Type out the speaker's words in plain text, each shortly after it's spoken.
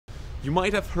You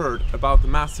might have heard about the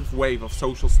massive wave of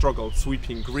social struggle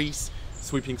sweeping Greece,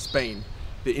 sweeping Spain.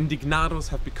 The indignados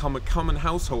have become a common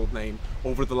household name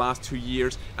over the last 2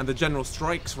 years, and the general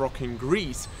strikes rocking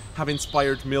Greece have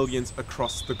inspired millions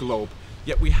across the globe.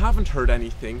 Yet we haven't heard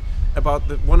anything about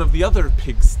one of the other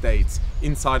pig states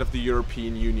inside of the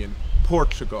European Union,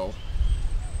 Portugal.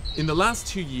 In the last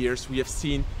 2 years, we have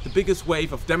seen the biggest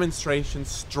wave of demonstrations,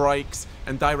 strikes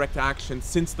and direct action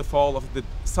since the fall of the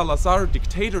Salazar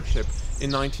dictatorship in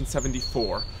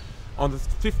 1974. On the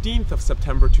 15th of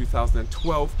September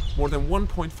 2012, more than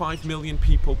 1.5 million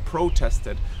people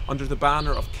protested under the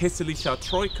banner of Keselica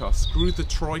Troika, Screw the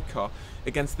Troika,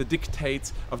 against the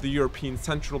dictates of the European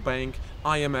Central Bank,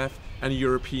 IMF and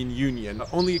European Union.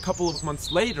 Only a couple of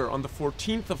months later, on the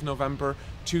 14th of November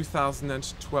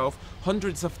 2012,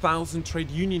 hundreds of thousands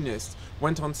trade unionists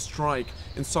went on strike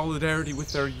in solidarity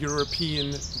with their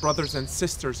European brothers and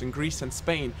sisters in Greece and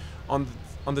Spain on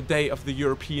the day of the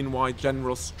European-wide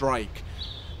general strike.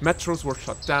 Metros were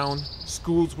shut down,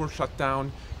 schools were shut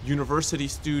down, university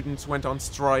students went on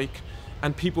strike,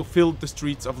 and people filled the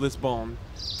streets of Lisbon.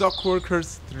 Dock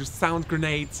workers threw sound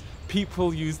grenades,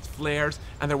 people used flares,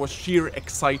 and there was sheer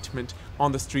excitement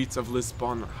on the streets of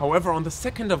Lisbon. However, on the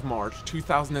 2nd of March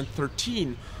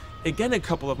 2013, again a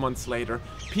couple of months later,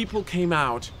 people came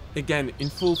out again in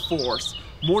full force.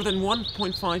 More than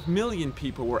 1.5 million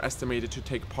people were estimated to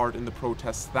take part in the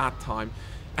protests that time.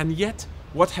 And yet,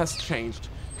 what has changed?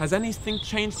 Has anything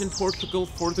changed in Portugal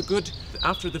for the good?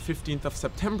 After the 15th of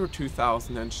September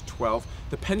 2012,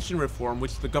 the pension reform,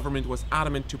 which the government was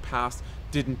adamant to pass,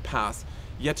 didn't pass.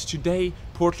 Yet today,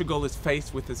 Portugal is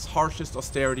faced with its harshest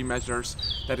austerity measures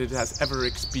that it has ever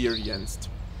experienced.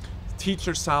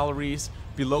 Teacher salaries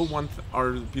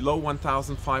are below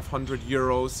 1,500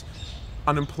 euros.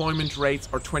 Unemployment rates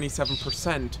are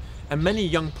 27%, and many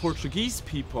young Portuguese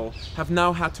people have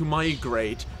now had to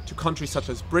migrate to countries such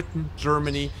as Britain,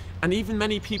 Germany, and even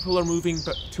many people are moving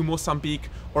to Mozambique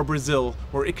or Brazil,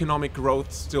 where economic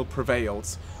growth still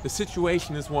prevails. The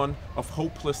situation is one of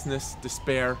hopelessness,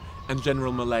 despair, and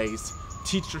general malaise.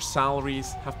 Teacher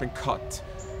salaries have been cut.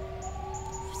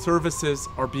 Services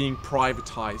are being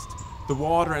privatized. The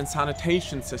water and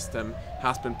sanitation system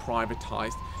has been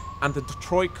privatized. And the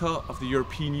Troika of the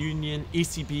European Union,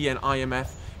 ECB and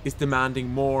IMF is demanding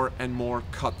more and more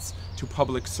cuts to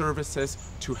public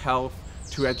services, to health,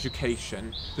 to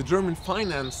education. The German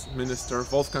finance minister,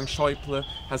 Wolfgang Schäuble,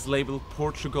 has labeled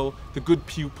Portugal the good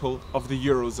pupil of the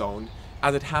Eurozone,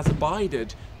 as it has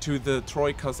abided to the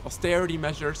Troika's austerity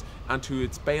measures and to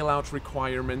its bailout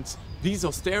requirements. These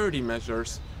austerity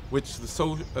measures, which the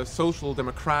Social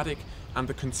Democratic and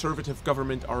the Conservative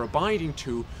government are abiding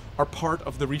to, are part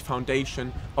of the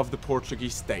refoundation of the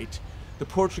Portuguese state. The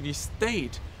Portuguese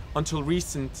state, until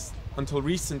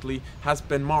recently, has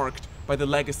been marked by the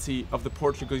legacy of the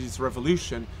Portuguese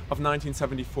Revolution of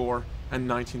 1974 and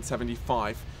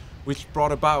 1975, which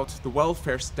brought about the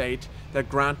welfare state that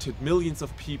granted millions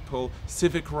of people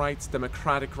civic rights,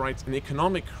 democratic rights, and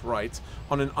economic rights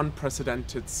on an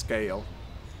unprecedented scale.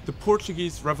 The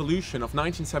Portuguese Revolution of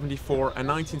 1974 and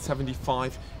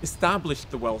 1975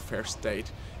 established the welfare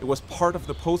state. It was part of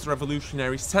the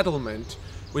post-revolutionary settlement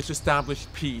which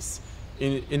established peace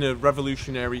in a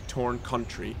revolutionary torn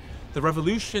country. The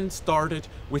revolution started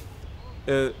with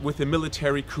a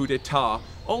military coup d'etat,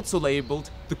 also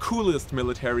labeled the coolest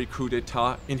military coup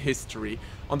d'etat in history.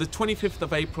 On the 25th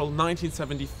of April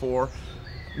 1974,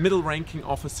 middle-ranking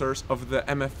officers of the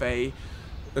MFA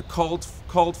called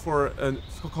for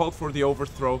the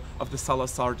overthrow of the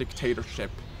Salazar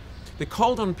dictatorship. They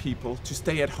called on people to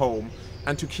stay at home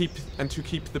and to keep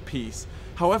the peace.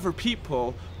 However,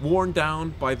 people, worn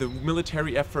down by the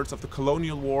military efforts of the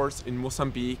colonial wars in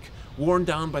Mozambique, worn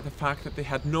down by the fact that they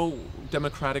had no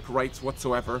democratic rights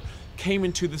whatsoever, came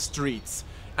into the streets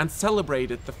and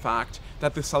celebrated the fact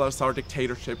that the Salazar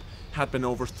dictatorship had been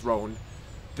overthrown.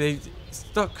 They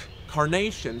stuck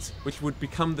carnations, which would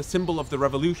become the symbol of the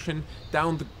revolution,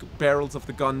 down the barrels of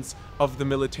the guns of the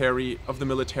military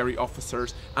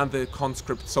officers and the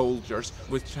conscript soldiers,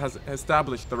 which has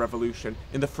established the revolution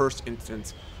in the first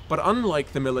instance. But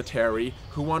unlike the military,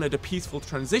 who wanted a peaceful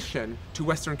transition to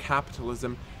Western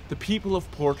capitalism, the people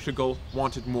of Portugal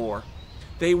wanted more.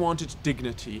 They wanted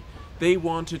dignity. They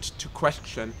wanted to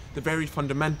question the very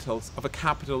fundamentals of a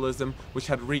capitalism which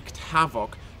had wreaked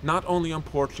havoc not only on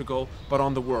Portugal but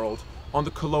on the world, on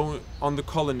the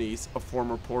colonies of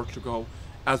former Portugal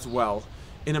as well.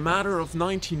 In a matter of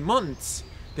 19 months,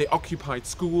 they occupied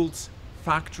schools,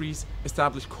 factories,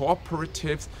 established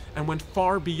cooperatives, and went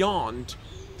far beyond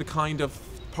the kind of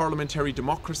parliamentary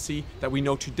democracy that we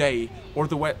know today, or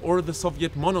the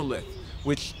Soviet monolith,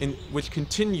 which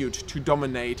continued to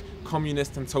dominate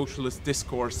communist and socialist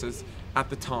discourses at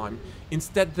the time.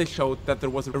 Instead, they showed that there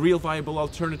was a real viable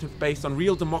alternative based on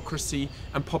real democracy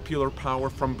and popular power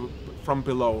from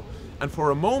below. And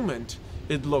for a moment,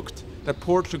 it looked that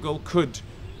Portugal could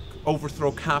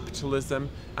overthrow capitalism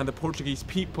and the Portuguese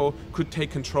people could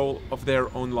take control of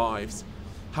their own lives.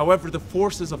 However, the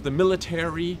forces of the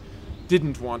military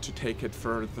didn't want to take it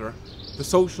further. The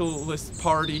Socialist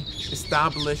Party,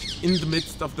 established in the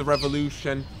midst of the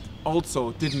revolution,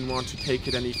 also didn't want to take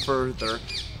it any further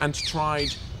and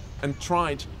tried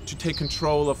to take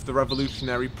control of the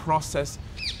revolutionary process,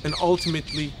 and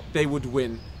ultimately they would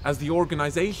win, as the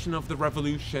organization of the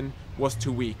revolution was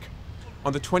too weak.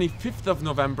 On the 25th of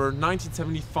November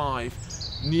 1975,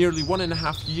 nearly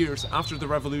 1.5 years after the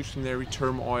revolutionary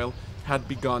turmoil had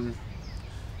begun,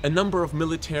 a number of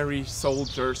military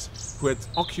soldiers who had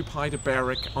occupied a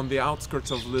barrack on the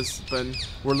outskirts of Lisbon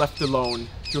were left alone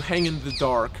to hang in the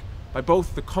dark by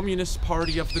both the Communist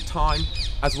Party of the time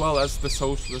as well as the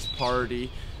Socialist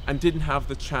Party, and didn't have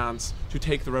the chance to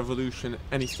take the revolution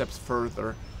any steps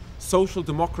further. Social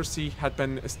democracy had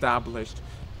been established,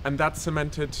 and that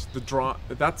cemented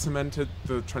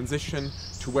the transition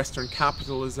to Western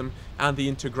capitalism and the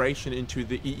integration into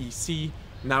the EEC,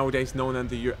 nowadays known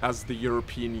as the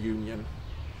European Union.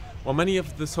 While many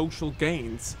of the social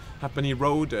gains have been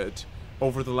eroded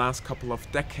over the last couple of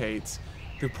decades,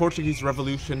 the Portuguese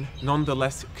Revolution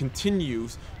nonetheless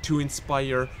continues to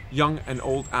inspire young and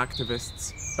old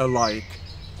activists alike.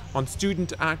 On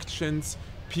student actions,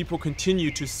 people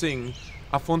continue to sing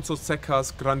Afonso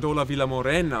Seca's Grandola Vila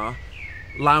Morena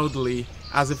loudly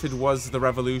as if it was the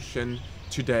revolution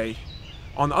today.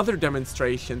 On other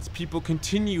demonstrations, people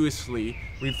continuously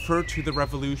refer to the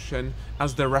revolution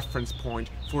as their reference point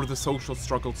for the social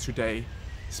struggles today.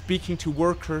 Speaking to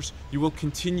workers, you will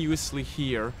continuously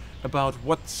hear about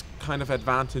what kind of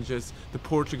advantages the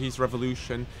Portuguese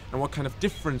Revolution and what kind of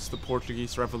difference the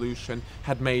Portuguese Revolution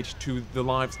had made to the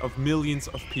lives of millions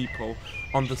of people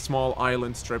on the small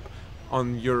island strip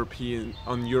on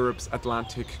Europe's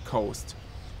Atlantic coast.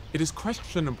 It is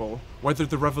questionable whether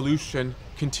the revolution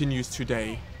continues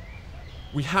today.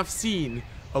 We have seen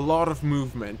a lot of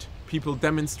movement, people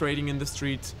demonstrating in the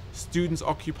streets, students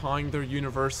occupying their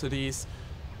universities,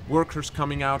 workers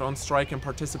coming out on strike and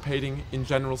participating in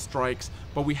general strikes,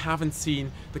 but we haven't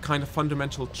seen the kind of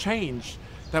fundamental change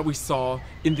that we saw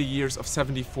in the years of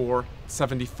 74,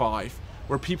 75,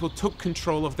 where people took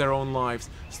control of their own lives,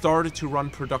 started to run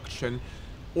production,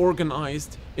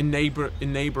 organized in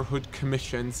neighborhood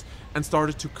commissions, and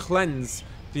started to cleanse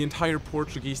the entire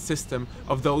Portuguese system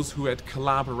of those who had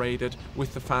collaborated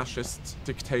with the fascist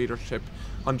dictatorship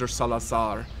under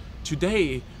Salazar.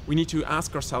 Today, we need to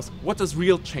ask ourselves, what does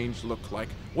real change look like?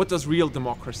 What does real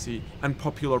democracy and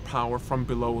popular power from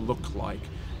below look like?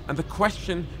 And the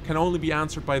question can only be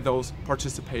answered by those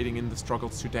participating in the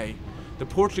struggles today. The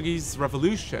Portuguese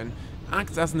Revolution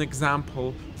acts as an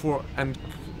example and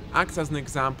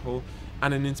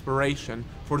an inspiration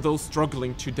for those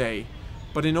struggling today.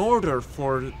 But in order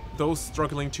for those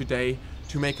struggling today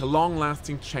to make a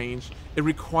long-lasting change, it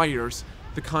requires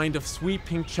the kind of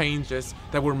sweeping changes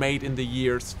that were made in the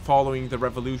years following the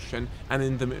revolution and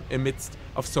in the midst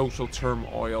of social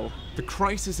turmoil. The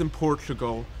crisis in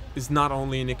Portugal is not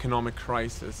only an economic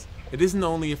crisis. It isn't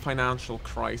only a financial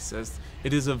crisis.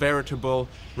 It is a veritable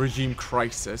regime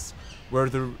crisis where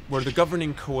the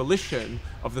governing coalition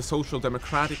of the Social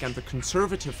Democratic and the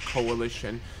Conservative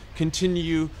coalition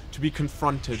continue to be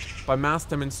confronted by mass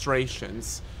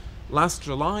demonstrations. Last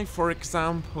July, for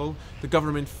example, the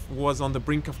government was on the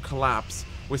brink of collapse,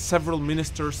 with several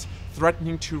ministers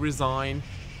threatening to resign,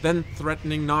 then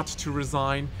threatening not to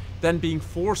resign, then being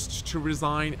forced to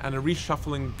resign, and a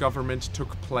reshuffling government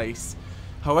took place.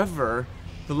 However,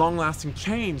 the long-lasting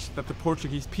change that the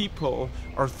Portuguese people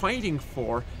are fighting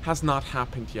for has not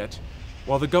happened yet.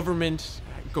 While the government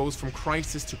goes from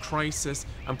crisis to crisis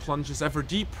and plunges ever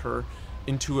deeper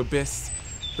into abyss,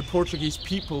 the Portuguese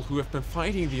people who have been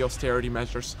fighting the austerity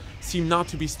measures seem not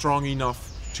to be strong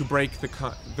enough to break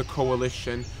the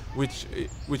coalition, which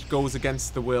goes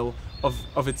against the will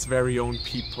of its very own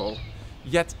people.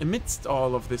 Yet amidst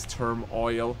all of this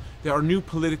turmoil, there are new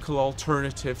political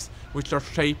alternatives which are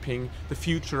shaping the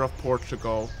future of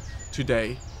Portugal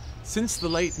today. Since the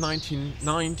late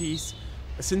 1990s,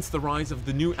 since the rise of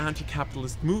the new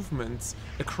anti-capitalist movements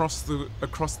across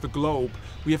the globe,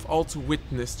 we have also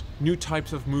witnessed new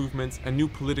types of movements and new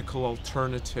political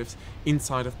alternatives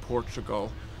inside of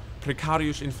Portugal.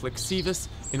 Precarius Inflexivus,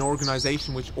 an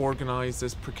organization which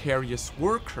organizes precarious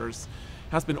workers,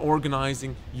 has been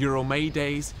organising Euro May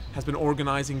days, has been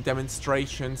organising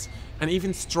demonstrations and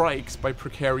even strikes by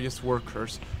precarious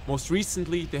workers. Most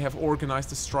recently, they have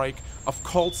organised a strike of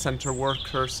call centre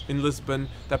workers in Lisbon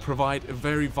that provide a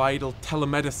very vital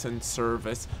telemedicine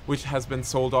service, which has been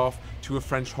sold off to a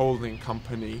French holding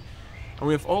company. And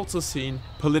we have also seen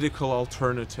political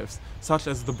alternatives, such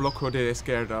as the Bloco de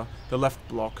Esquerda, the left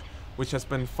bloc, which has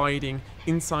been fighting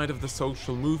inside of the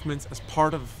social movements as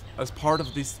part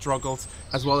of these struggles,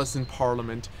 as well as in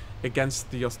parliament, against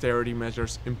the austerity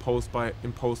measures imposed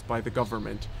by the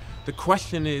government. The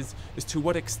question is to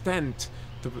what extent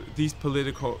these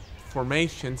political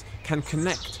formations can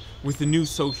connect with the new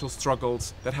social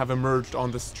struggles that have emerged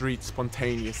on the street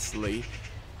spontaneously.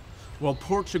 While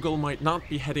Portugal might not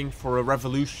be heading for a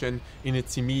revolution in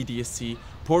its immediacy,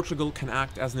 Portugal can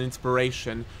act as an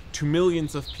inspiration to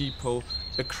millions of people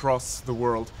across the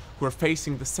world who are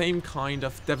facing the same kind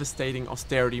of devastating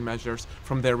austerity measures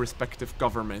from their respective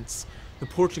governments. The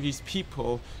Portuguese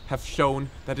people have shown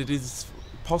that it is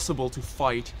possible to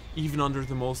fight even under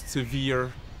the most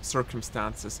severe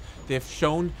circumstances. They have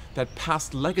shown that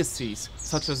past legacies,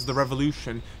 such as the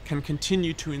revolution, can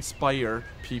continue to inspire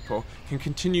people, can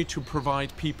continue to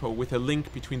provide people with a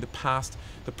link between the past,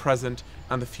 the present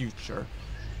and the future.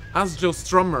 As Joe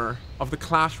Strummer of The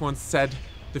Clash once said,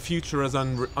 "The future is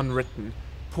unwritten."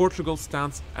 Portugal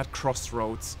stands at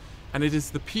crossroads, and it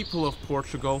is the people of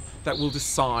Portugal that will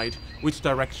decide which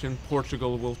direction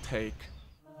Portugal will take.